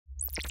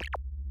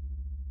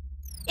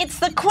It's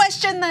the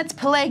question that's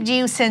plagued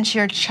you since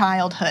your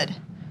childhood.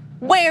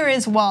 Where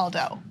is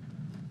Waldo?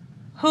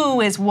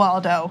 Who is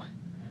Waldo?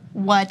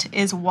 What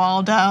is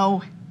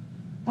Waldo?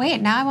 Wait,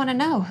 now I want to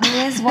know. Who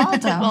is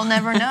Waldo? We'll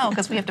never know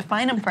because we have to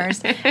find him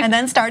first and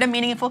then start a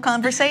meaningful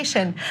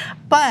conversation.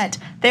 But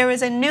there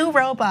is a new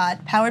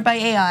robot powered by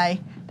AI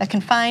that can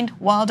find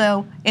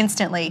Waldo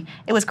instantly.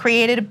 It was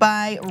created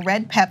by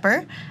Red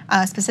Pepper,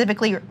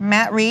 specifically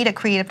Matt Reed, a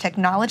creative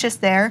technologist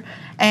there.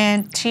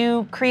 And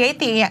to create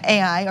the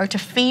AI, or to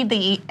feed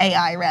the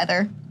AI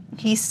rather,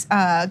 he's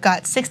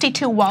got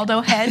 62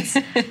 Waldo heads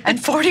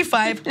and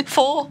 45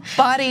 full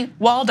body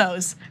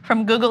Waldos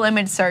from Google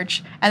image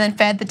search, and then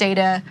fed the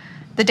data.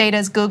 The data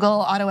is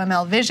Google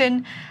AutoML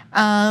Vision.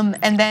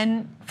 And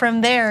then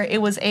from there,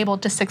 it was able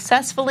to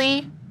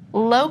successfully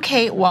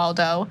locate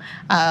Waldo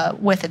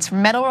with its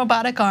metal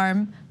robotic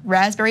arm,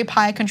 Raspberry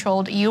Pi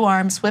controlled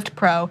U-Arm Swift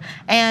Pro,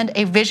 and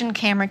a vision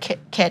camera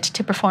kit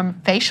to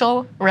perform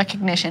facial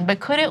recognition. But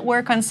could it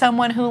work on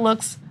someone who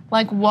looks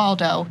like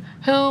Waldo,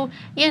 who,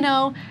 you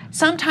know,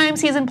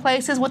 sometimes he's in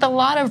places with a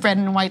lot of red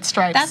and white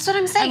stripes? That's what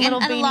I'm saying, and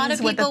a lot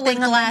of people with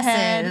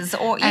glasses,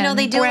 or, you know,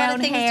 they do a lot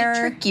of things to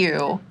trick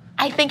you.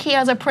 I think he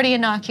has a pretty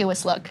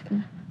innocuous look.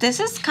 This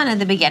is kind of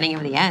the beginning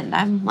of the end.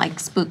 I'm like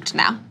spooked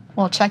now.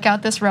 Well, check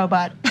out this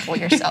robot for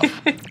yourself.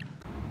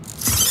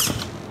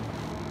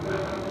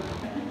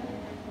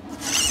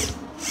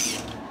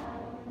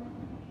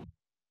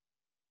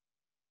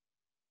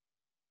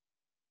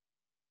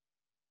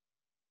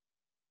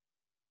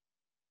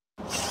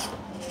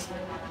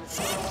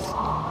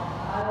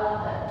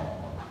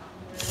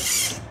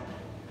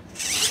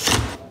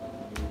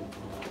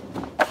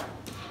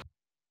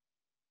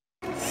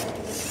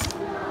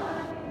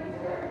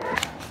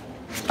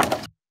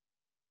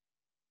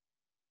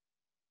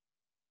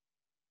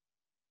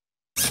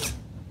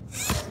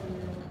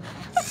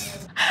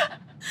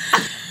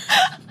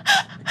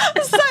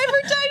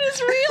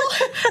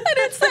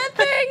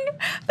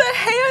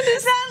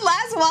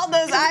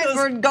 Waldo's eyes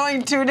were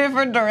going 2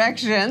 different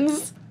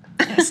directions.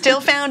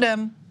 Still found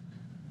him.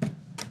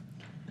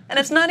 And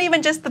it's not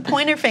even just the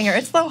pointer finger,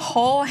 it's the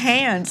whole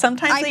hand.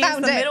 Sometimes they use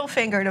the middle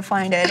finger to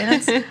find it, and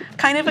it's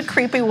kind of a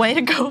creepy way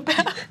to go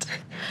about it.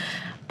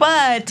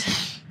 But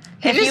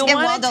if you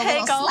want to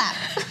take all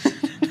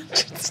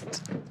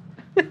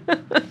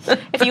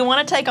if you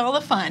want to take all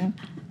the fun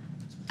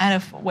out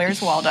of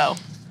Where's Waldo,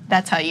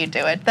 that's how you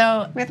do it.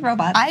 Though with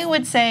robots, I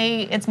would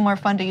say it's more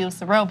fun to use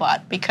the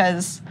robot,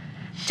 because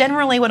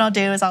generally what I'll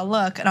do is I'll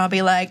look and I'll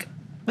be like,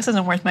 this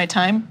isn't worth my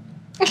time.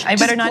 I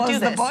better not do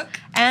this.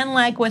 And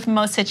like with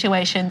most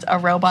situations, a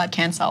robot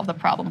can solve the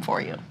problem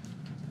for you.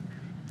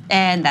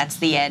 And that's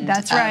the end.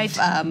 That's right.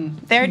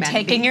 They're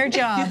taking your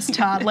jobs,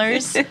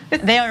 toddlers.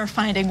 They are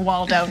finding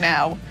Waldo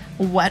now.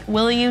 What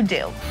will you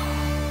do?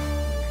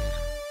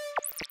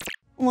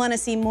 Want to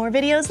see more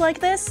videos like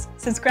this?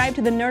 Subscribe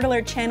to the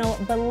NerdAlert channel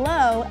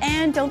below,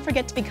 and don't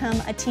forget to become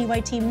a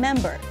TYT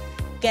member.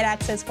 Get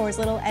access for as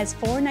little as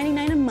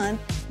 $4.99 a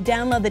month.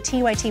 Download the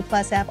TYT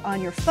Plus app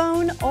on your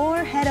phone, or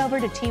head over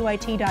to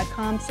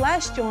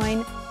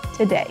tyt.com/join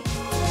today.